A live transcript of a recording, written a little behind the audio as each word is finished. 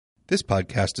This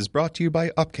podcast is brought to you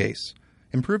by Upcase.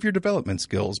 Improve your development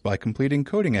skills by completing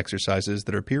coding exercises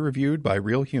that are peer-reviewed by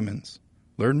real humans.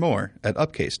 Learn more at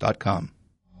upcase.com.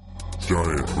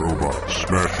 Giant robots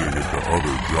smashing into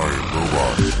other giant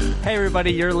robots. Hey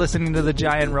everybody, you're listening to the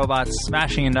Giant Robots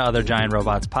Smashing into Other Giant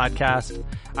Robots podcast.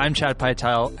 I'm Chad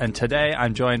Pytel, and today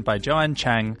I'm joined by Joanne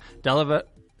Cheng,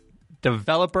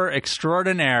 developer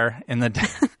extraordinaire in the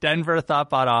Denver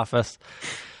Thoughtbot office.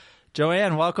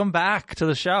 Joanne, welcome back to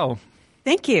the show.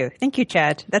 Thank you,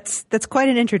 Chad. That's quite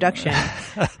an introduction.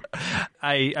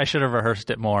 I should have rehearsed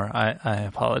it more. I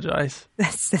apologize.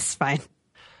 That's fine.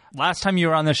 Last time you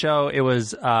were on the show, it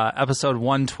was episode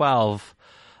 112.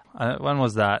 When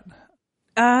was that?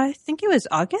 I think it was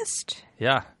August.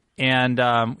 Yeah. And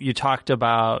you talked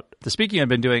about the speaking you had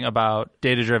been doing about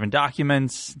data-driven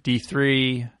documents,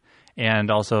 D3, and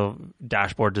also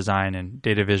dashboard design and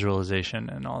data visualization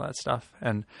and all that stuff.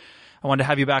 And I wanted to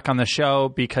have you back on the show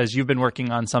because you've been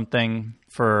working on something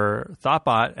for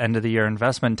Thoughtbot end of the year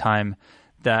investment time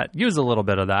that used a little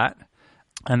bit of that.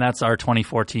 And that's our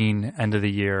 2014 end of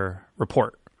the year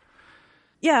report.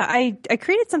 Yeah, I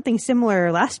created something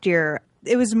similar last year.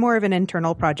 It was more of an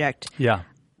internal project. Yeah.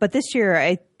 But this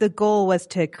year, the goal was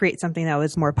to create something that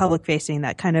was more public facing,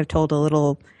 that kind of told a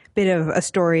little bit of a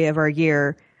story of our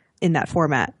year in that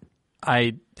format.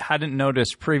 I hadn't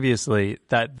noticed previously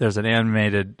that there's an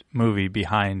animated movie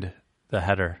behind the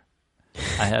header.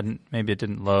 Maybe it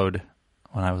didn't load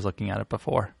when I was looking at it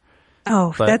before.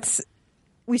 Oh,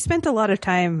 we spent a lot of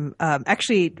time.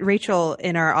 Actually, Rachel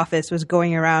in our office was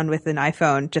going around with an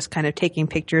iPhone, just kind of taking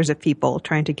pictures of people,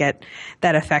 trying to get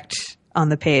that effect on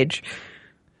the page.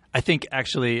 I think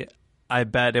actually, I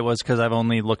bet it was because I've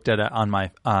only looked at it on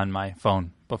my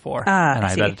phone before, and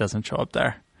I bet it doesn't show up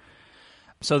there.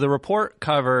 So the report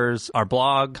covers our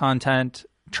blog content,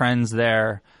 trends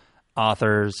there,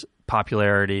 authors,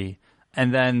 popularity,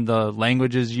 and then the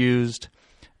languages used,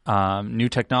 new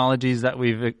technologies that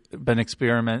we've been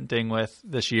experimenting with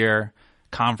this year,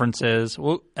 conferences,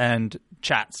 and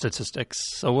chat statistics.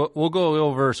 So we'll go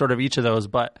over sort of each of those,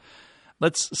 but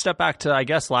let's step back to, I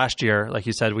guess, last year. Like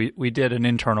you said, we did an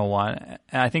internal one,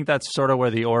 and I think that's sort of where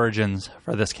the origins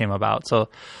for this came about. So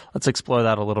let's explore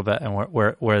that a little bit and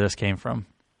where this came from.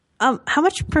 How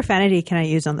much profanity can I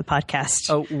use on the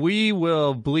podcast? We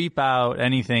will bleep out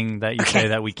anything that you say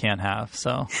that we can't have. So,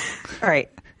 all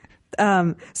right.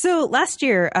 So last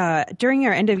year, during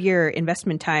our end of year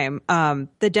investment time,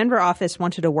 the Denver office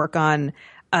wanted to work on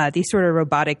these sort of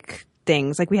robotic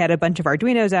things. Like we had a bunch of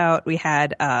Arduinos out, we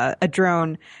had a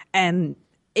drone, and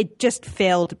it just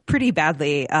failed pretty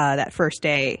badly that first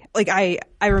day. Like I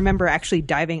remember actually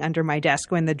diving under my desk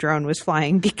when the drone was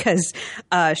flying because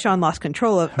Sean lost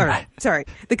control of,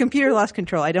 the computer lost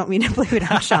control. I don't mean to blame it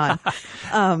on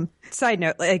Sean. Side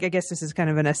note, like I guess this is kind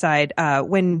of an aside.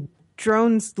 When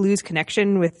drones lose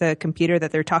connection with the computer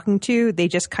that they're talking to, they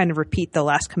just kind of repeat the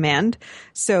last command.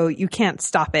 So you can't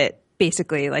stop it,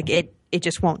 basically. Like it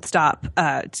just won't stop.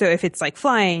 So if it's like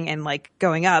flying and like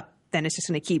going up, then it's just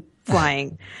going to keep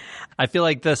flying. I feel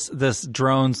like this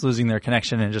drones losing their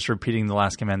connection and just repeating the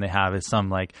last command they have is some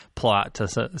like plot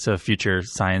to future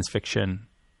science fiction.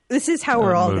 This is how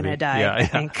we're all going to die, I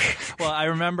think. Well, I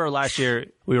remember last year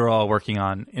we were all working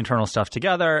on internal stuff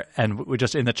together, and we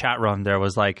just in the chat room there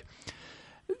was like,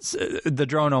 the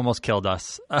drone almost killed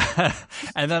us.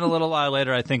 And then a little while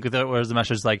later, I think there was a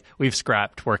message like, we've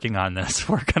scrapped working on this.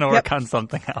 We're going to work on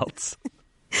something else.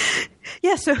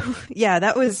 Yeah. So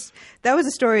that was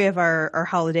a story of our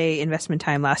holiday investment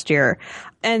time last year.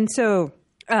 And so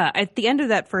at the end of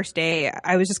that first day,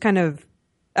 I was just kind of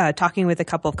talking with a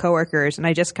couple of coworkers, and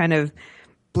I just kind of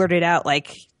blurted out, like,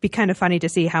 it'd be kind of funny to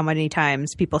see how many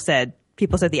times people said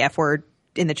the F word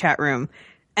in the chat room.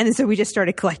 And then so we just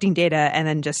started collecting data and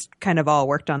then just kind of all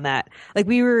worked on that. Like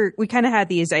we kind of had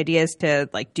these ideas to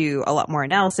like do a lot more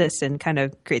analysis and kind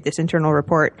of create this internal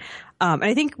report. And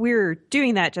I think we were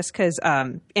doing that just because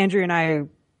Andrew and I,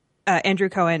 Andrew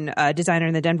Cohen, designer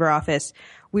in the Denver office,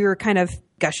 we were kind of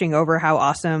gushing over how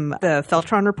awesome the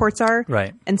Feltron reports are.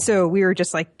 Right. And so we were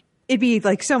just like, it'd be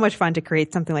like so much fun to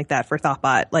create something like that for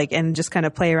Thoughtbot, like, and just kind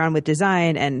of play around with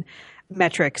design and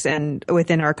metrics and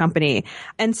within our company.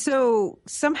 And so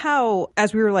somehow,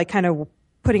 as we were like kind of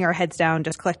putting our heads down,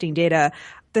 just collecting data,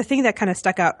 the thing that kind of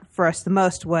stuck out for us the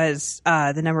most was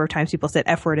the number of times people said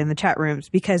F word in the chat rooms,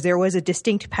 because there was a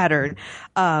distinct pattern.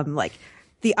 Like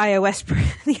the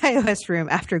iOS room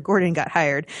after Gordon got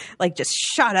hired, like just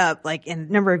shot up like in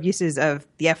number of uses of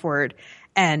the F word.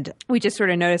 And we just sort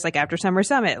of noticed, like, after Summer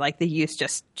Summit, like, the use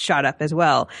just shot up as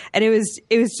well. And it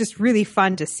was just really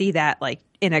fun to see that, like,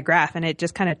 in a graph, and it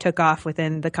just kind of took off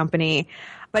within the company.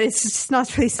 But it's just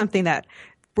not really something that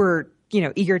we're,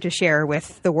 eager to share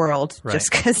with the world, right.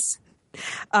 Just because,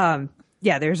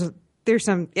 there's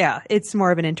some, it's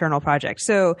more of an internal project.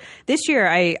 So this year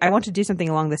I want to do something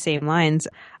along the same lines.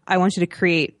 I wanted to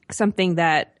create something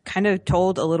that kind of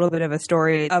told a little bit of a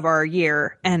story of our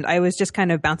year. And I was just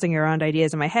kind of bouncing around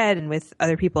ideas in my head and with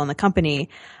other people in the company,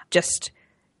 just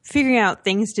figuring out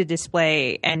things to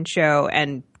display and show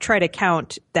and try to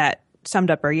count that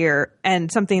summed up our year.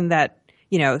 And something that,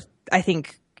 I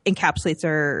think encapsulates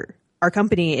our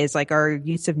company is like our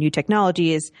use of new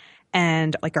technologies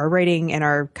and like our writing and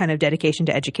our kind of dedication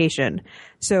to education.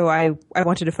 So I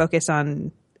wanted to focus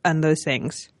on those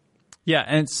things. Yeah.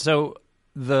 And so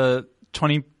the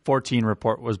 2014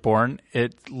 report was born.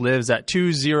 It lives at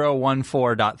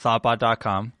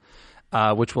 2014.thoughtbot.com,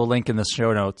 which we'll link in the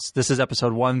show notes. This is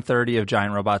episode 130 of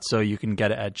Giant Robots. So you can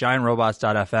get it at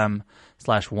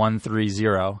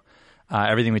giantrobots.fm/130.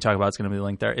 Everything we talk about is going to be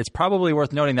linked there. It's probably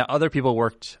worth noting that other people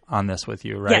worked on this with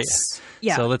you, right? Yes.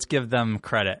 Yeah. So let's give them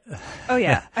credit. Oh,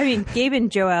 yeah. I mean, Gabe and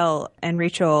Joelle and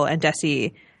Rachel and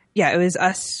Desi, it was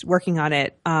us working on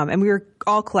it. And we were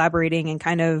all collaborating and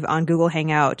kind of on Google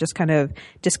Hangout, just kind of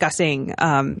discussing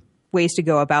ways to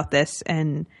go about this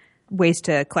and ways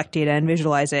to collect data and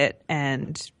visualize it.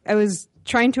 And I was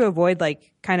trying to avoid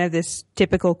like kind of this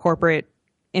typical corporate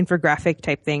infographic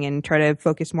type thing and try to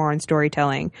focus more on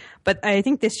storytelling. But I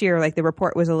think this year, like, the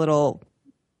report was a little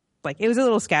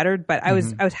scattered, but I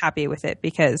was happy with it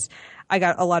because I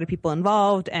got a lot of people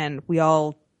involved and we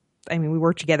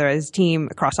worked together as a team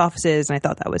across offices, and I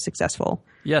thought that was successful.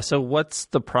 Yeah. So what's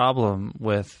the problem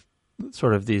with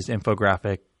sort of these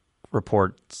infographic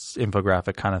reports,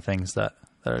 infographic kind of things that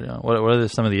are, what are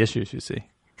some of the issues you see?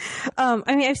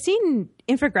 I've seen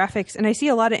infographics, and I see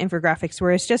a lot of infographics where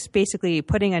it's just basically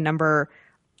putting a number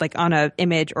like on an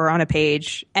image or on a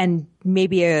page and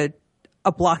maybe a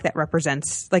block that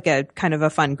represents like a kind of a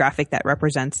fun graphic that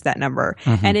represents that number.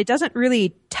 Mm-hmm. And it doesn't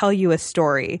really tell you a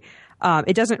story.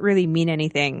 It doesn't really mean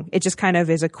anything. It just kind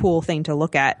of is a cool thing to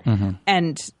look at. Mm-hmm.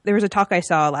 And there was a talk I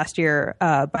saw last year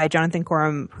by Jonathan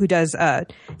Corum, who does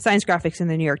science graphics in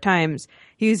the New York Times.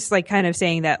 He was like kind of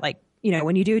saying that, like,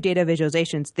 when you do data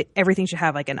visualizations, everything should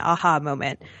have like an aha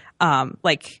moment.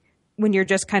 Like when you're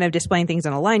just kind of displaying things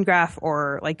on a line graph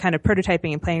or like kind of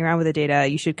prototyping and playing around with the data,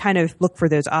 you should kind of look for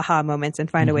those aha moments and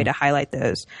find a way to highlight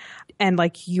those. And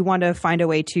like you want to find a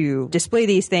way to display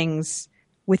these things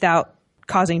without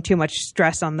causing too much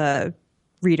stress on the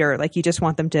reader. Like you just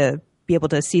want them to be able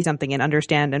to see something and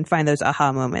understand and find those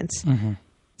aha moments. Mm-hmm.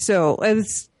 So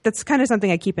that's kind of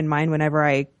something I keep in mind whenever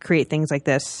I create things like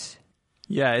this.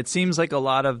 Yeah, it seems like a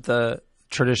lot of the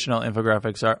traditional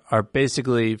infographics are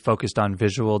basically focused on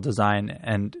visual design.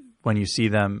 And when you see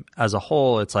them as a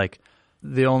whole, it's like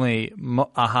the only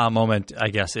aha moment,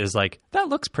 I guess, is like, that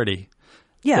looks pretty.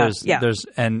 Yeah.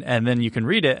 And then you can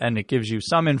read it and it gives you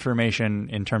some information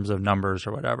in terms of numbers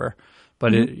or whatever.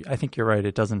 But I think you're right.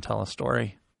 It doesn't tell a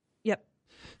story. Yep.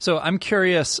 So I'm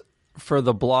curious for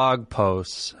the blog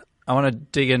posts. I want to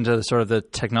dig into sort of the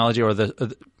technology or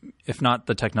if not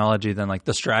the technology, then like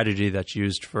the strategy that's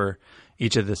used for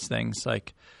each of these things.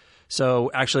 Like,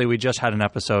 so actually we just had an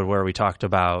episode where we talked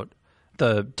about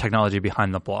the technology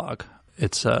behind the blog.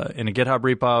 It's in a GitHub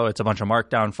repo. It's a bunch of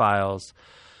markdown files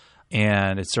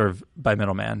and it's served by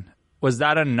middleman. Was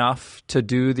that enough to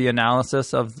do the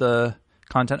analysis of the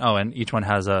content? Oh, and each one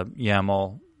has a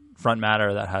YAML front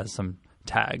matter that has some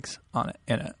tags on it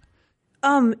in it.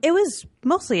 It was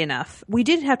mostly enough. We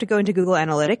did have to go into Google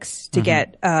Analytics to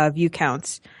get view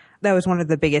counts. That was one of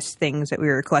the biggest things that we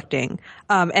were collecting.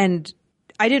 And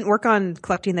I didn't work on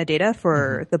collecting the data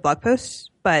for the blog posts,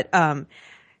 but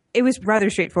it was rather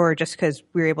straightforward just because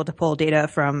we were able to pull data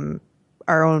from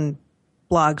our own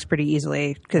blogs pretty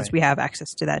easily because we have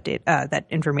access to that data, that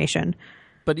information.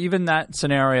 But even that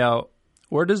scenario,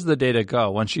 where does the data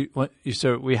go?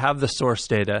 So we have the source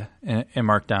data in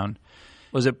Markdown.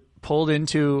 Was it pulled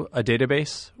into a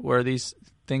database where these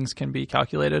things can be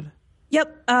calculated?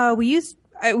 Yep. We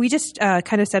just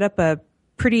kind of set up a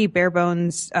pretty bare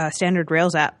bones standard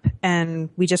Rails app, and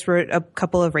we just wrote a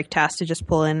couple of rake tasks to just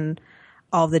pull in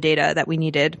all of the data that we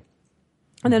needed.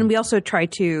 And then we also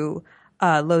tried to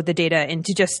load the data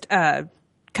into just kind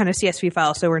of CSV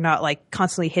files, so we're not like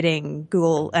constantly hitting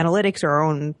Google Analytics or our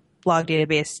own blog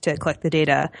database to collect the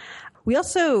data. We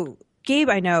also, Gabe,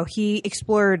 I know, he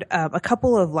explored a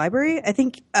couple of libraries,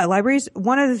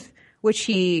 one of which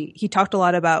he talked a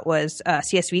lot about was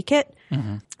CSV Kit.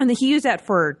 Mm-hmm. And he used that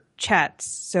for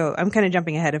chats, so I'm kind of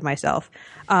jumping ahead of myself.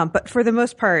 But for the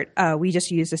most part, we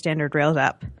just use the standard Rails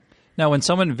app. Now, when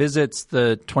someone visits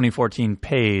the 2014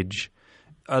 page,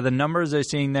 are the numbers they're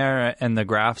seeing there and the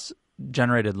graphs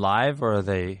generated live, or are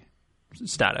they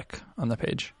static on the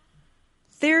page?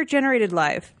 They're generated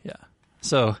live. Yeah.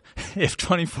 So if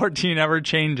 2014 ever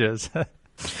changes,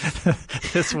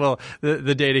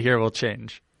 the data here will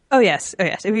change. Oh yes.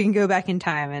 If we can go back in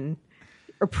time and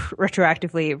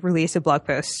retroactively release a blog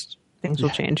post, things will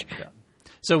change. Yeah.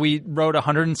 So we wrote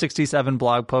 167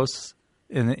 blog posts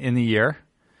in the year.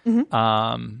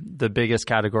 Mm-hmm. The biggest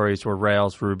categories were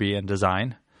Rails, Ruby, and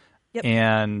design. Yep.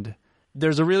 And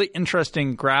there's a really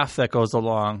interesting graph that goes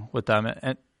along with them.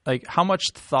 And like, how much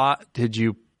thought did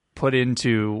you put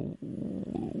into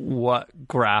what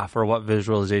graph or what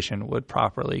visualization would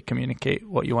properly communicate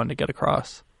what you wanted to get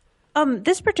across?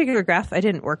 This particular graph I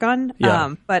didn't work on,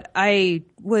 but I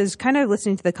was kind of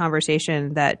listening to the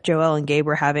conversation that Joel and Gabe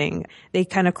were having. They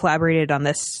kind of collaborated on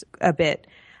this a bit,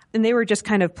 and they were just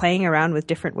kind of playing around with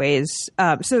different ways.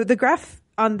 So the graph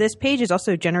on this page is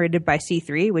also generated by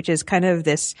C3, which is kind of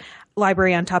this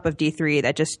library on top of D3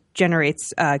 that just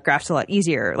generates graphs a lot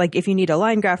easier. Like if you need a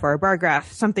line graph or a bar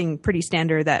graph, something pretty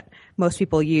standard that most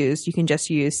people use, you can just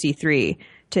use C3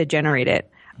 to generate it.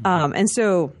 And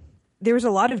so there was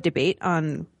a lot of debate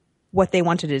on what they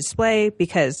wanted to display,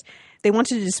 because they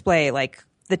wanted to display like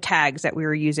the tags that we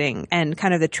were using and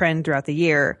kind of the trend throughout the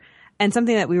year. And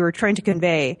something that we were trying to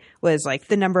convey was like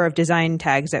the number of design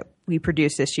tags that we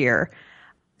produced this year.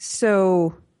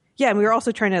 So yeah, and we were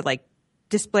also trying to like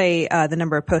display the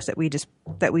number of posts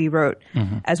that we wrote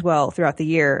as well throughout the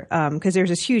year, because there's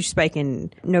this huge spike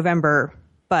in November,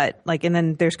 but like, and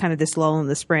then there's kind of this lull in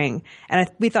the spring, and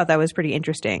we thought that was pretty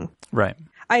interesting. Right.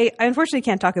 I unfortunately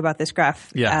can't talk about this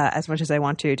graph as much as I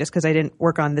want to, just because I didn't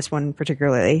work on this one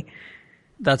particularly.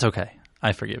 That's okay.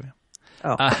 I forgive you.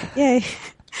 Oh, yay.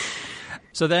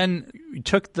 So then we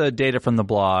took the data from the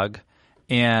blog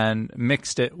and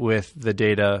mixed it with the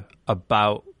data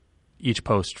about each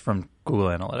post from Google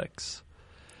Analytics.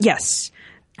 Yes.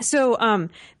 So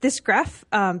this graph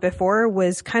before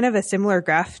was kind of a similar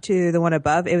graph to the one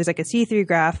above. It was like a C3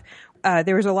 graph.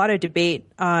 There was a lot of debate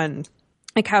on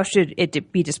like how should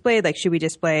it be displayed? Like, should we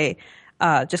display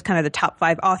just kind of the top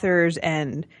 5 authors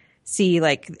and see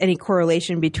like any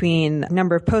correlation between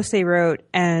number of posts they wrote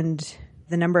and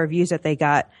the number of views that they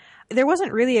got? There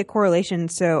wasn't really a correlation,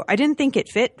 so I didn't think it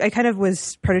fit. I kind of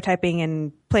was prototyping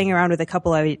and playing around with a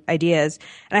couple of ideas.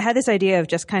 And I had this idea of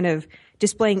just kind of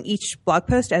displaying each blog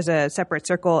post as a separate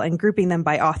circle and grouping them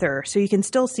by author. So you can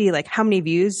still see like how many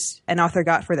views an author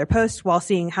got for their post while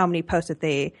seeing how many posts that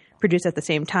they produced at the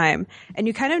same time. And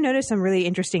you kind of notice some really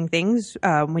interesting things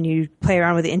when you play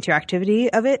around with the interactivity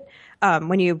of it.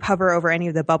 When you hover over any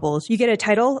of the bubbles, you get a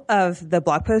title of the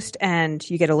blog post and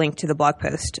you get a link to the blog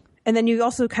post. And then you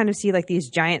also kind of see like these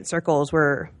giant circles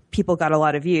where people got a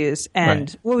lot of views. And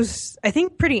what was, I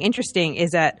think, pretty interesting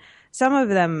is that some of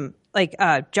them, like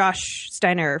Josh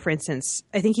Steiner, for instance,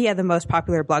 I think he had the most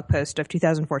popular blog post of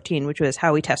 2014, which was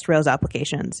how we test Rails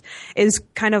applications. It was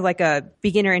kind of like a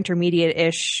beginner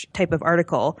intermediate-ish type of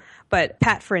article. But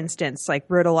Pat, for instance, like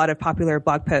wrote a lot of popular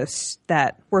blog posts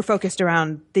that were focused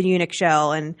around the Unix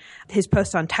shell, and his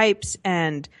posts on types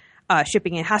and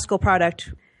shipping a Haskell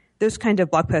product. Those kind of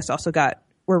blog posts also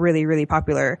were really, really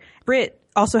popular. Britt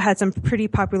also had some pretty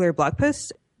popular blog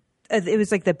posts. It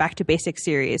was like the Back to Basics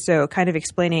series, so kind of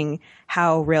explaining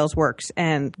how Rails works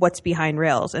and what's behind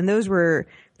Rails. And those were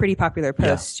pretty popular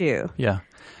posts too. Yeah.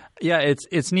 Yeah,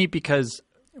 it's neat because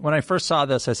when I first saw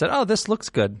this, I said, oh, this looks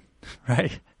good,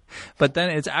 right? But then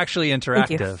it's actually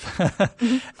interactive.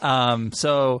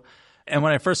 And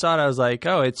when I first saw it, I was like,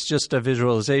 oh, it's just a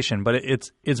visualization. But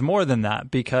it's more than that,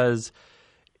 because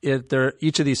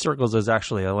each of these circles is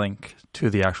actually a link to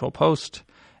the actual post,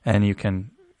 and you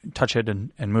can touch it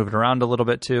and move it around a little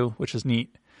bit too, which is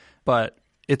neat. But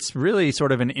it's really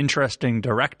sort of an interesting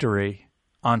directory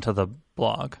onto the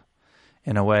blog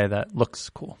in a way that looks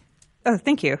cool. Oh,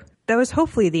 thank you. That was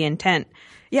hopefully the intent.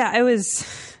 Yeah, it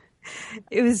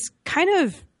was kind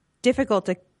of difficult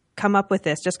to come up with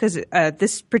this just because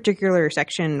this particular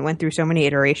section went through so many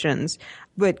iterations.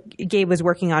 But Gabe was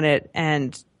working on it,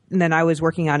 and then I was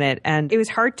working on it, and it was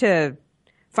hard to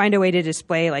find a way to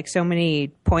display like so many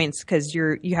points, because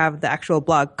you have the actual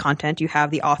blog content, you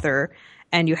have the author,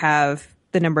 and you have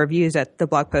the number of views that the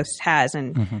blog post has,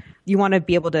 and you want to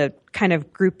be able to kind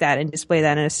of group that and display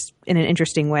that in an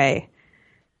interesting way.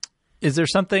 Is there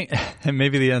something, and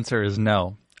maybe the answer is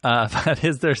no, but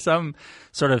is there some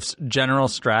sort of general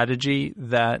strategy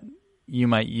that you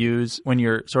might use when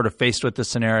you're sort of faced with this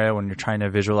scenario, when you're trying to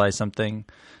visualize something?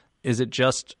 Is it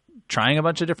just trying a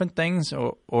bunch of different things,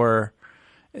 or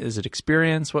is it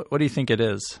experience? What do you think it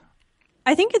is?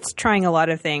 I think it's trying a lot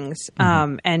of things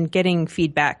and getting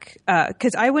feedback,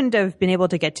 because I wouldn't have been able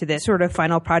to get to this sort of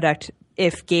final product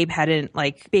if Gabe hadn't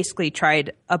basically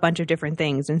tried a bunch of different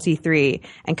things in C3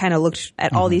 and kind of looked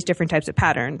at all these different types of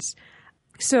patterns.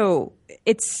 So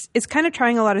it's kind of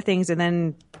trying a lot of things, and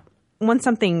then once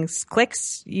something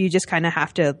clicks, you just kind of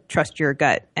have to trust your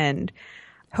gut, and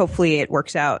hopefully it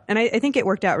works out. And I think it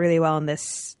worked out really well in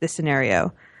this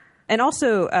scenario. And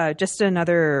also, just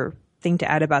another thing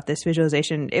to add about this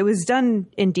visualization, it was done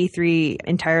in D3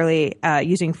 entirely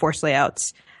using force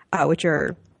layouts, which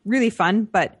are really fun,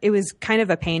 but it was kind of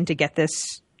a pain to get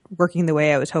this working the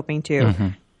way I was hoping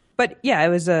to. But yeah, it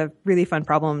was a really fun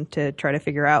problem to try to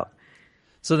figure out.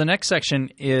 So the next section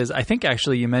is, I think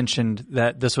actually you mentioned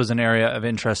that this was an area of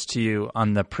interest to you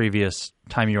on the previous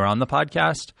time you were on the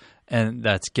podcast, and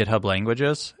that's GitHub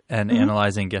languages and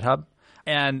analyzing GitHub.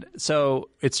 And so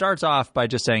it starts off by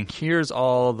just saying, here's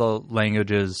all the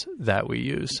languages that we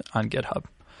use on GitHub.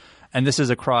 And this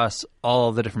is across all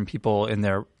of the different people in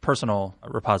their personal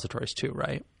repositories too,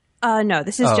 right? No,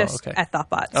 this is just at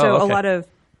Thoughtbot. So a lot of,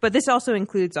 but this also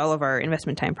includes all of our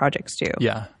investment time projects too.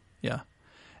 Yeah, yeah.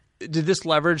 Did this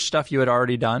leverage stuff you had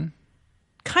already done?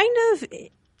 Kind of.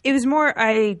 It was more,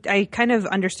 I kind of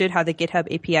understood how the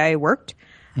GitHub API worked.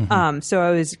 So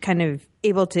I was kind of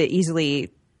able to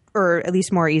easily, or at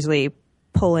least more easily,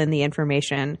 pull in the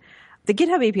information. The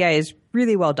GitHub API is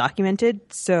really well documented,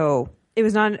 so it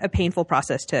was not a painful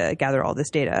process to gather all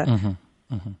this data.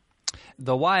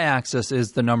 The y-axis is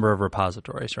the number of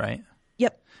repositories, right?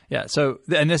 Yep. Yeah. So,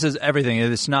 and this is everything.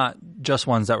 It's not just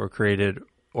ones that were created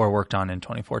or worked on in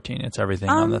 2014. It's everything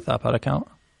on the Thoughtbot account.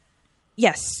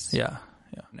 Yes. Yeah.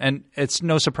 Yeah. And it's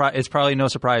no surprise. It's probably no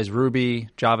surprise. Ruby,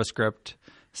 JavaScript,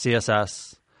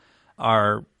 CSS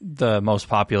are the most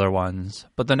popular ones.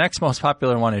 But the next most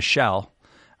popular one is Shell.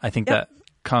 I think that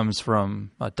comes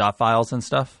from dot files and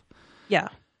stuff. Yeah.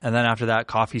 And then after that,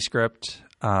 CoffeeScript,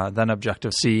 then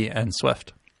Objective-C and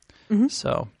Swift.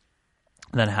 So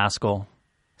then Haskell,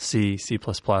 C, C++,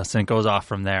 and it goes off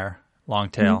from there. Long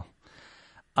tail.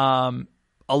 A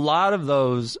lot of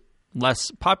those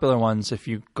less popular ones, if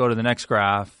you go to the next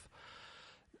graph,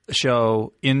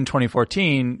 show in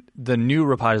 2014 the new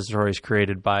repositories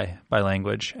created by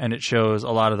language, and it shows a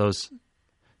lot of those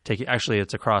taking. Actually,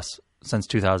 it's across since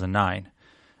 2009.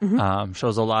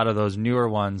 Shows a lot of those newer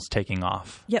ones taking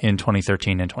off in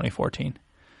 2013 and 2014.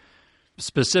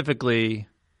 Specifically,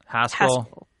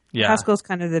 Haskell. Yeah. Haskell's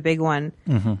kind of the big one.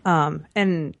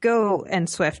 And Go and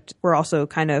Swift were also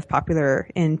kind of popular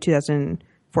in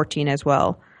 2014 as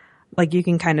well. You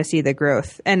can kind of see the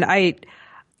growth. And I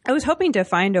was hoping to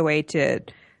find a way to,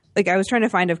 I was trying to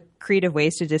find creative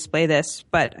ways to display this,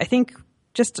 but I think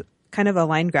just kind of a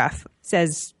line graph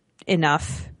says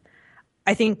enough.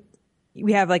 I think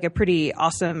we have a pretty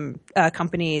awesome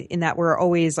company in that we're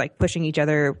always pushing each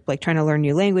other, trying to learn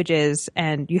new languages.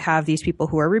 And you have these people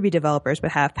who are Ruby developers but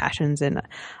have passions in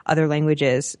other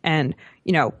languages. And,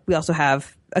 we also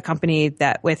have a company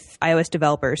that with iOS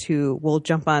developers who will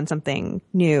jump on something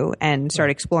new and start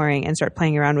exploring and start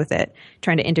playing around with it,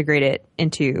 trying to integrate it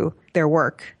into their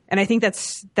work. And I think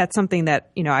that's something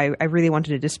that, I really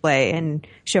wanted to display and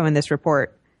show in this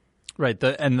report. Right.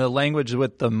 And the language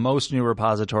with the most new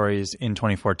repositories in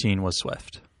 2014 was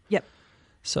Swift. Yep.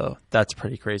 So that's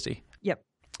pretty crazy. Yep.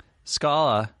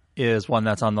 Scala is one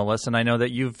that's on the list, and I know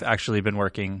that you've actually been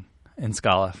working in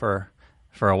Scala for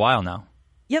a while now.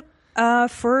 Yep.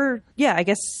 I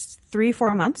guess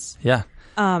 3-4 months. Yeah.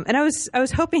 And I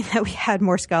was hoping that we had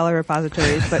more Scala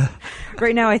repositories, but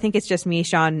right now I think it's just me,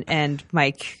 Sean, and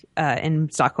Mike in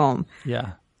Stockholm.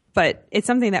 Yeah. But it's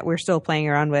something that we're still playing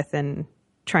around with and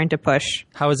trying to push.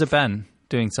 How has it been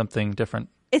doing something different?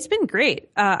 It's been great.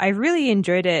 I really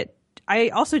enjoyed it. I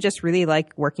also just really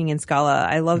like working in Scala.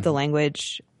 I love the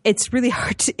language. It's really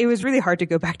hard. It was really hard to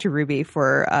go back to Ruby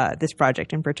for this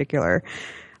project in particular.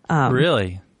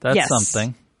 Really? That's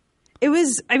something. It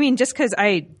was, just because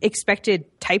I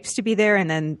expected types to be there, and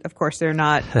then, of course, they're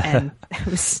not, and I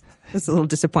was a little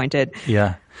disappointed.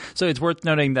 Yeah. So it's worth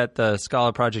noting that the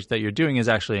Scala project that you're doing is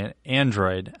actually an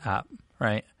Android app,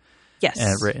 right? Yes.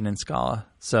 And written in Scala.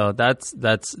 So that's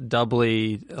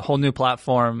doubly a whole new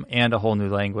platform and a whole new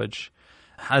language.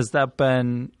 Has that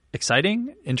been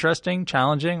exciting, interesting,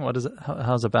 challenging? What is it?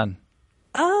 How's it been?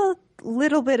 A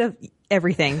little bit of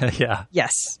everything. Yeah.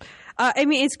 Yes.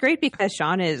 It's great because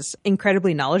Sean is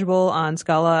incredibly knowledgeable on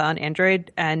Scala on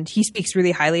Android, and he speaks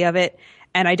really highly of it.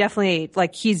 And I definitely,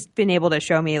 he's been able to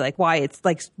show me, why it's,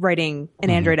 writing an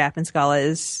Android app in Scala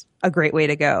is a great way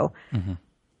to go.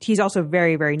 he's also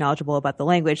very, very knowledgeable about the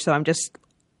language. So I'm just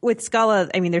with Scala.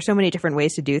 I mean, there's so many different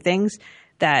ways to do things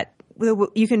that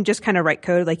you can just kind of write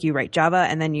code like you write Java,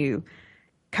 and then you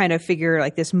kind of figure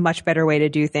like this much better way to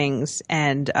do things,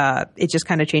 and it just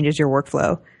kind of changes your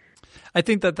workflow. I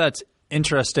think that's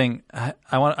interesting. I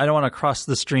don't want to cross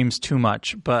the streams too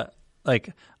much, but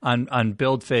like on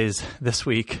Build Phase this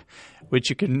week, which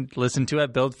you can listen to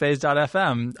at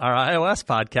buildphase.fm, our iOS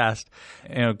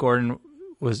podcast, Gordon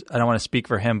was, I don't want to speak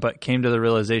for him, but came to the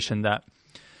realization that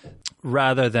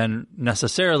rather than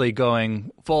necessarily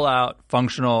going full out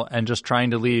functional and just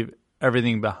trying to leave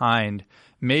everything behind,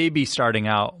 maybe starting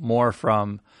out more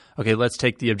from, okay, let's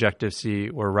take the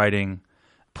Objective-C we're writing,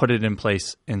 put it in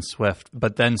place in Swift,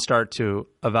 but then start to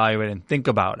evaluate and think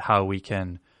about how we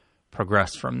can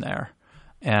progress from there.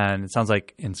 And it sounds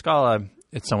like in Scala,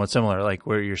 it's somewhat similar, like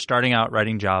where you're starting out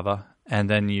writing Java, and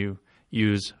then you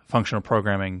use functional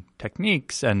programming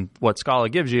techniques and what Scala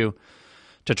gives you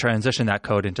to transition that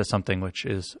code into something which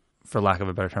is, for lack of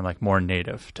a better term, like more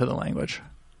native to the language.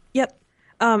 Yep.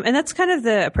 And that's kind of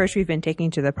the approach we've been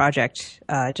taking to the project,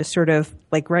 just sort of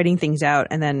like writing things out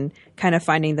and then kind of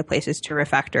finding the places to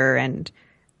refactor and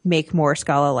make more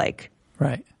Scala-like.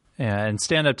 Right. Yeah. And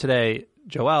Stand Up Today,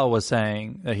 Joel was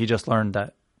saying that he just learned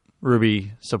that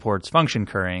Ruby supports function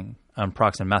currying on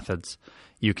procs and methods.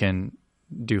 You can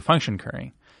do function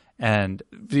currying. And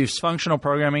these functional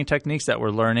programming techniques that we're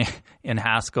learning in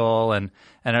Haskell and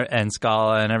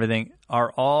Scala and everything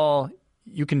are all,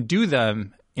 you can do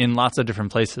them in lots of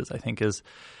different places, I think is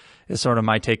sort of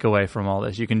my takeaway from all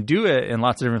this. You can do it in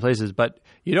lots of different places, but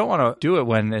you don't want to do it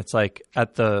when it's like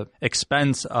at the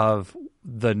expense of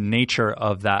the nature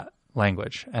of that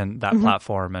language and that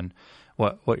platform and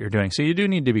what you're doing. So you do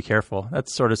need to be careful.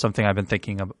 That's sort of something I've been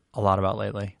thinking a lot about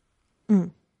lately.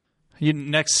 Mm.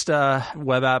 Next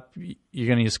web app, you're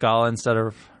going to use Scala instead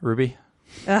of Ruby?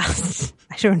 I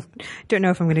don't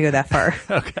know if I'm going to go that far.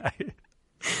 Okay.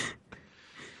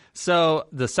 So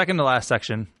the second to last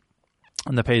section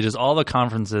on the page is all the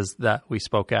conferences that we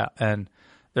spoke at. And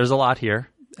there's a lot here.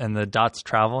 And the dots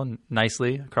travel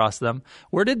nicely across them.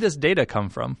 Where did this data come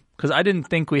from? Because I didn't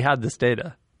think we had this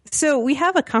data. So we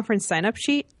have a conference sign-up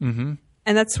sheet. Mm-hmm.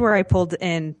 And that's where I pulled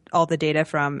in all the data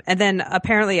from. And then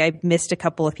apparently I missed a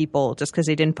couple of people just because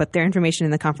they didn't put their information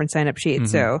in the conference sign-up sheet. Mm-hmm.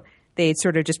 So they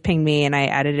sort of just pinged me and I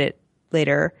added it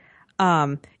later.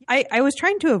 I was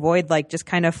trying to avoid like just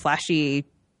kind of flashy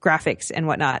graphics and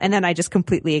whatnot. And then I just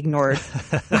completely ignored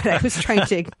what I was trying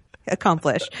to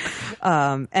accomplish.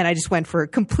 And I just went for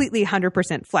completely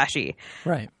 100% flashy.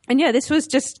 Right. And yeah, this was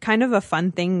just kind of a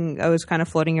fun thing. I was kind of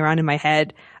floating around in my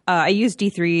head. I used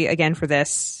D3 again for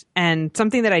this. And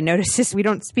something that I noticed is we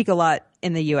don't speak a lot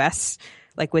in the US,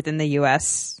 like within the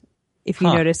US. If you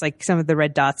notice, like some of the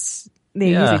red dots, they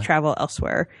usually travel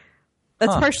elsewhere.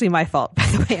 That's partially my fault, by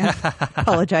the way. I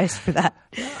apologize for that.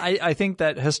 I think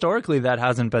that historically that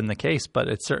hasn't been the case, but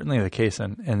it's certainly the case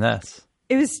in this.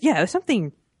 It was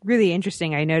something really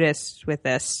interesting I noticed with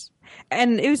this.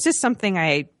 And it was just something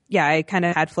I kind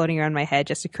of had floating around my head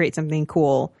just to create something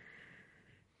cool.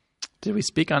 Did we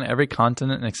speak on every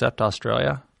continent except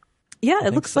Australia? Yeah,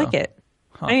 it looks like it.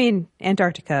 Huh. I mean,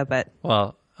 Antarctica, but...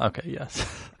 Well, okay, yes.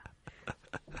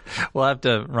 We'll have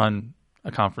to run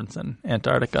a conference in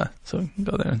Antarctica so we can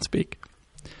go there and speak.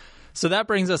 So that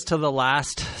brings us to the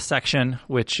last section,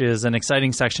 which is an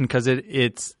exciting section because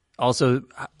it's also,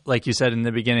 like you said in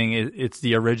the beginning, it's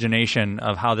the origination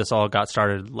of how this all got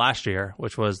started last year,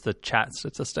 which was the chat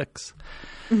statistics.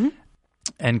 Mm-hmm.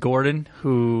 And Gordon,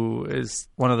 who is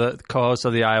one of the co-hosts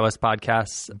of the iOS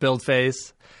podcast, Build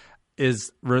Phase,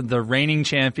 is the reigning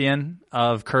champion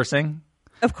of cursing.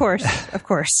 Of course, of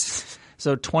course.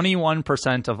 So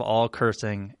 21% of all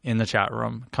cursing in the chat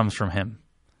room comes from him.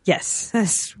 Yes,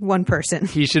 that's one person.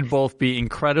 He should both be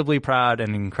incredibly proud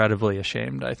and incredibly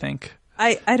ashamed, I think.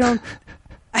 I don't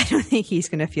think he's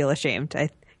going to feel ashamed.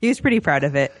 He was pretty proud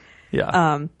of it.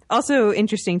 Yeah. Also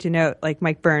interesting to note, like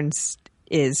Mike Burns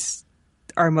is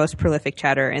our most prolific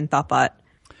chatter in Thoughtbot.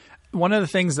 One of the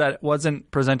things that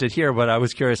wasn't presented here, but I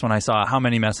was curious when I saw how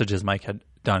many messages Mike had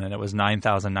done, and it was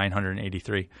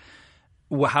 9,983.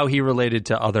 How he related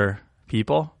to other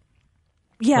people.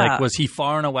 Yeah. Like, was he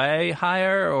far and away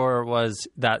higher, or was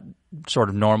that sort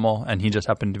of normal and he just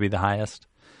happened to be the highest?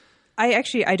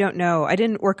 I don't know. I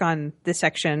didn't work on this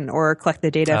section or collect the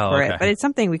data for it, but it's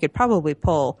something we could probably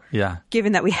pull. Yeah.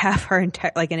 Given that we have our an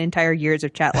entire years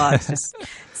of chat logs just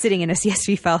sitting in a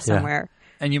CSV file somewhere. Yeah.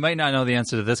 And you might not know the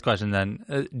answer to this question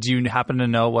then. Do you happen to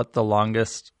know what the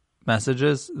longest message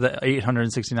is? The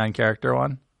 869 character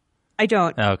one? I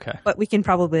don't. Okay. But we can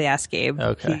probably ask Gabe.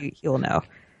 Okay. He'll know.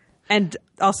 And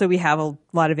also we have a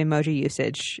lot of emoji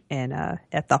usage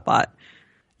at Thoughtbot.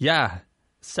 Yeah.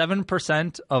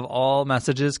 7% of all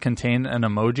messages contain an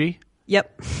emoji.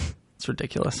 Yep. It's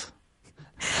ridiculous.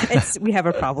 We have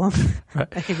a problem. Right.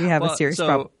 I think we have a serious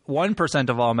problem. 1%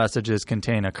 of all messages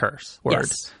contain a curse word.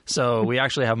 Yes. So we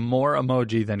actually have more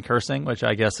emoji than cursing, which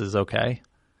I guess is okay.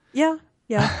 Yeah.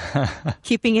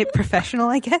 Keeping it professional,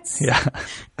 I guess. Yeah.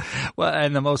 Well,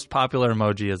 and the most popular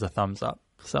emoji is a thumbs up.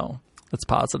 So it's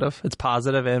positive. It's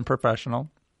positive and professional.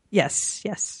 Yes.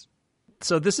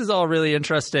 So this is all really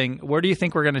interesting. Where do you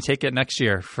think we're going to take it next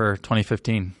year for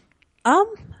 2015?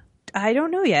 I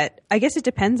don't know yet. I guess it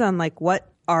depends on like what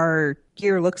our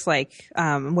year looks like,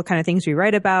 what kind of things we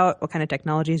write about, what kind of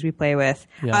technologies we play with.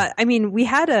 Yeah. I mean, we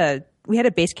had a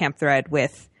Basecamp thread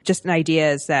with just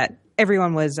ideas that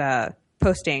everyone was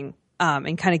posting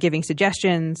and kind of giving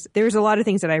suggestions. There was a lot of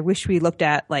things that I wish we looked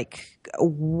at, like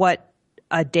what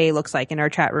a day looks like in our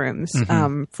chat rooms.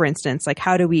 For instance, like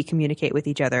how do we communicate with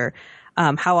each other?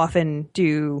 How often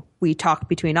do we talk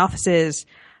between offices?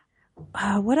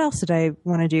 What else did I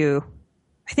want to do?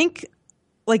 I think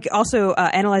like also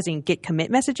analyzing Git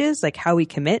commit messages, like how we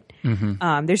commit.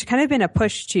 There's kind of been a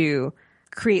push to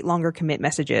create longer commit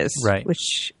messages, right,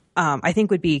 which I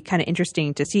think would be kind of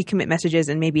interesting to see commit messages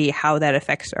and maybe how that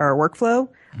affects our workflow.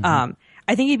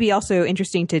 I think it'd be also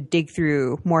interesting to dig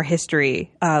through more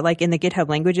history, like in the GitHub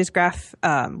languages graph,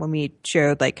 when we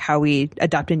showed like how we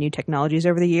adopted new technologies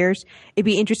over the years. It'd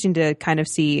be interesting to kind of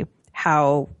see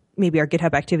how maybe our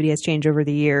GitHub activity has changed over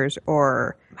the years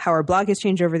or how our blog has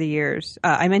changed over the years.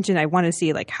 I mentioned I want to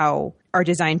see like how our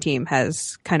design team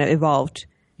has kind of evolved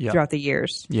throughout the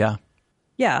years. Yeah.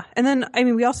 And then, I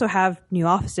mean, we also have new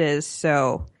offices,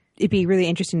 so it'd be really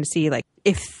interesting to see like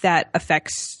if that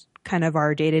affects kind of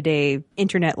our day-to-day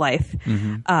internet life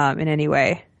in any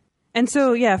way. And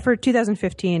so, yeah, for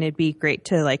 2015, it'd be great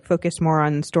to like focus more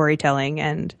on storytelling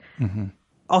and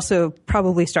also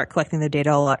probably start collecting the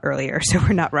data a lot earlier so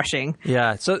we're not rushing.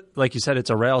 Yeah. So like you said, it's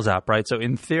a Rails app, right? So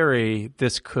in theory,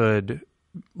 this could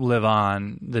live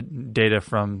on. The data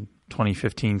from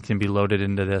 2015 can be loaded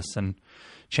into this and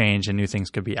change, and new things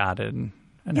could be added and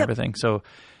everything. So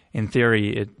in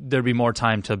theory, there'd be more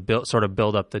time to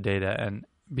build up the data and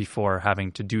before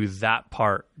having to do that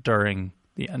part during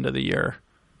the end of the year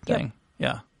thing.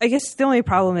 Yeah. I guess the only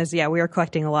problem is, we are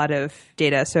collecting a lot of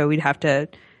data, so we'd have to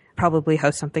probably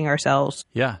host something ourselves.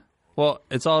 Yeah. Well,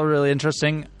 it's all really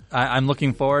interesting. I'm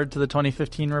looking forward to the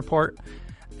 2015 report.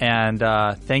 And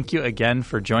thank you again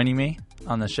for joining me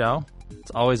on the show.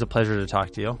 It's always a pleasure to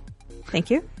talk to you. Thank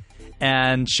you.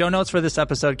 And show notes for this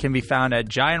episode can be found at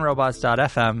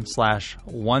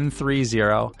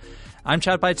giantrobots.fm/130. I'm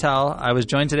Chad Pytel. I was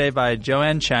joined today by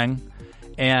Joanne Cheng.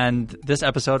 And this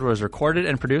episode was recorded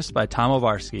and produced by Tom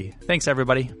Obarski. Thanks,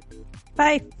 everybody.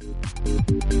 Bye.